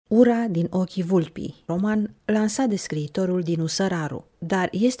Ura din ochii vulpii, roman lansat de scriitorul Dinu Săraru. Dar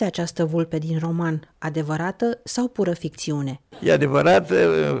este această vulpe din roman adevărată sau pură ficțiune? E adevărat,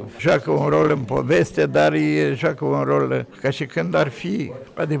 joacă un rol în poveste, dar joacă un rol ca și când ar fi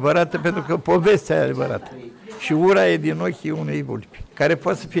adevărată, pentru că povestea e adevărată. Și ura e din ochii unei vulpi, care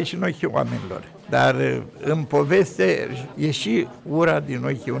poate să fie și în ochii oamenilor. Dar în poveste e și ura din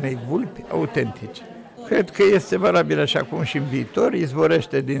ochii unei vulpi autentice. Cred că este valabil așa cum și în viitor,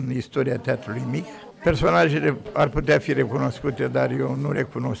 izvorăște din istoria Teatrului Mic. Personajele ar putea fi recunoscute, dar eu nu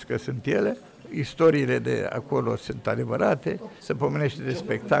recunosc că sunt ele. Istoriile de acolo sunt adevărate, se pomenește de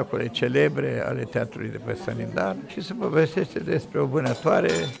spectacole celebre ale teatrului de pe Sănindar și se povestește despre o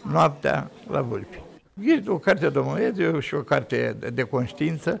vânătoare noaptea la vulpi. E o carte de omoeziu și o carte de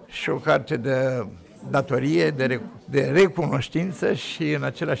conștiință și o carte de datorie, de recunoștință și în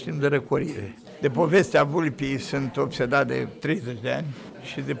același timp de răcorire. De povestea vulpii sunt obsedat de 30 de ani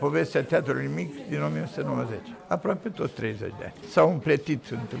și de povestea Teatrului Mic din 1990. Aproape tot 30 de ani. S-au împletit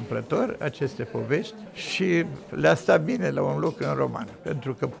întâmplător aceste povești și le-a stat bine la un loc în roman.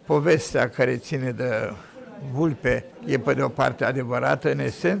 Pentru că povestea care ține de vulpe e pe de o parte adevărată în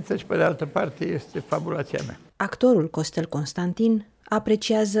esență și pe de altă parte este fabulația mea. Actorul Costel Constantin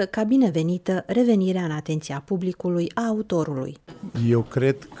apreciază ca binevenită revenirea în atenția publicului a autorului. Eu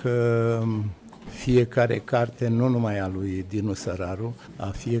cred că fiecare carte, nu numai a lui Dinu Săraru, a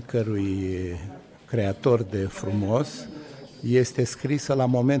fiecărui creator de frumos, este scrisă la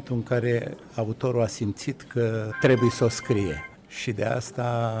momentul în care autorul a simțit că trebuie să o scrie. Și de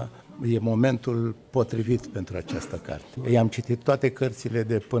asta e momentul potrivit pentru această carte. I-am citit toate cărțile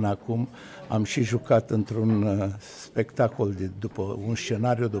de până acum, am și jucat într-un spectacol după un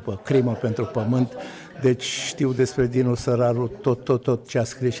scenariu, după Crimă pentru Pământ, deci știu despre Dinu Săraru tot ce a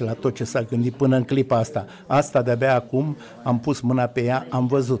scris și la tot ce s-a gândit până în clipa asta. Asta de-abia acum am pus mâna pe ea, am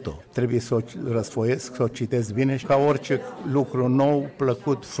văzut-o. Trebuie să o răsfoiesc, să o citesc bine și ca orice lucru nou,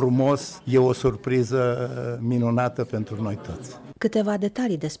 plăcut, frumos, e o surpriză minunată pentru noi toți. Câteva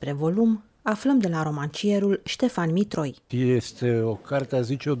detalii despre volum aflăm de la romancierul Ștefan Mitroi. Este o carte, a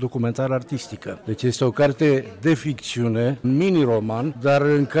zice, o documentară artistică. Deci este o carte de ficțiune, mini-roman, dar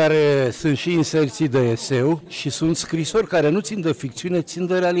în care sunt și inserții de eseu și sunt scrisori care nu țin de ficțiune, țin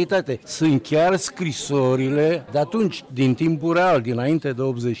de realitate. Sunt chiar scrisorile de atunci, din timpul real, dinainte de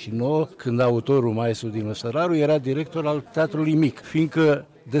 89, când autorul, maestru Dinu Săraru, era director al Teatrului Mic, fiindcă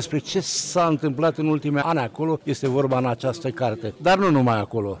despre ce s-a întâmplat în ultimii ani acolo este vorba în această carte. Dar nu numai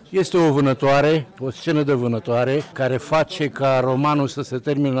acolo. Este o vânătoare, o scenă de vânătoare, care face ca romanul să se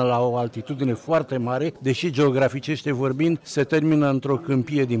termine la o altitudine foarte mare, deși geograficește vorbind, se termină într-o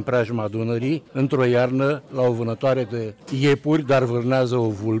câmpie din preajma Dunării, într-o iarnă, la o vânătoare de iepuri, dar vârnează o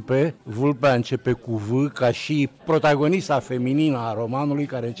vulpe. Vulpea începe cu V, ca și protagonista feminină a romanului,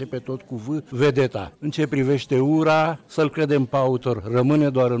 care începe tot cu V, vedeta. În ce privește ura, să-l credem pe autor, rămâne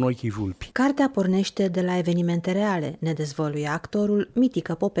doar în ochii vulpi. Cartea pornește de la evenimente reale, ne dezvăluie actorul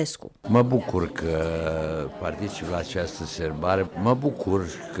Mitică Popescu. Mă bucur că particip la această sărbare, mă bucur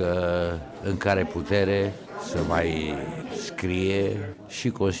că în care putere să mai scrie și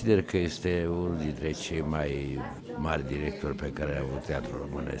consider că este unul dintre cei mai mari directori pe care a avut teatrul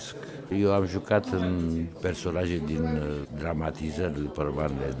românesc. Eu am jucat în personaje din dramatizări după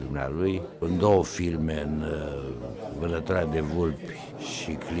romanele dumnealui, în 2 filme, în Vânătoarea de vulpi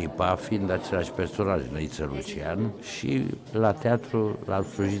și Clipa, fiind același personaj, Năiță Lucian, și la teatru l-am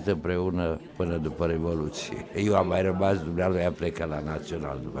slujit împreună până după Revoluție. Eu am mai rămas, dumnealui a plecat la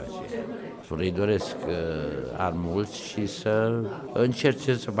Național după aceea. Îi doresc ani mulți și să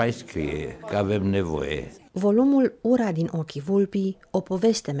încerce să mai scrie, că avem nevoie. Volumul Ura din ochii vulpii, o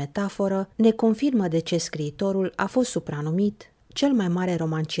poveste metaforă, ne confirmă de ce scriitorul a fost supranumit cel mai mare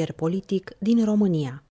romancier politic din România.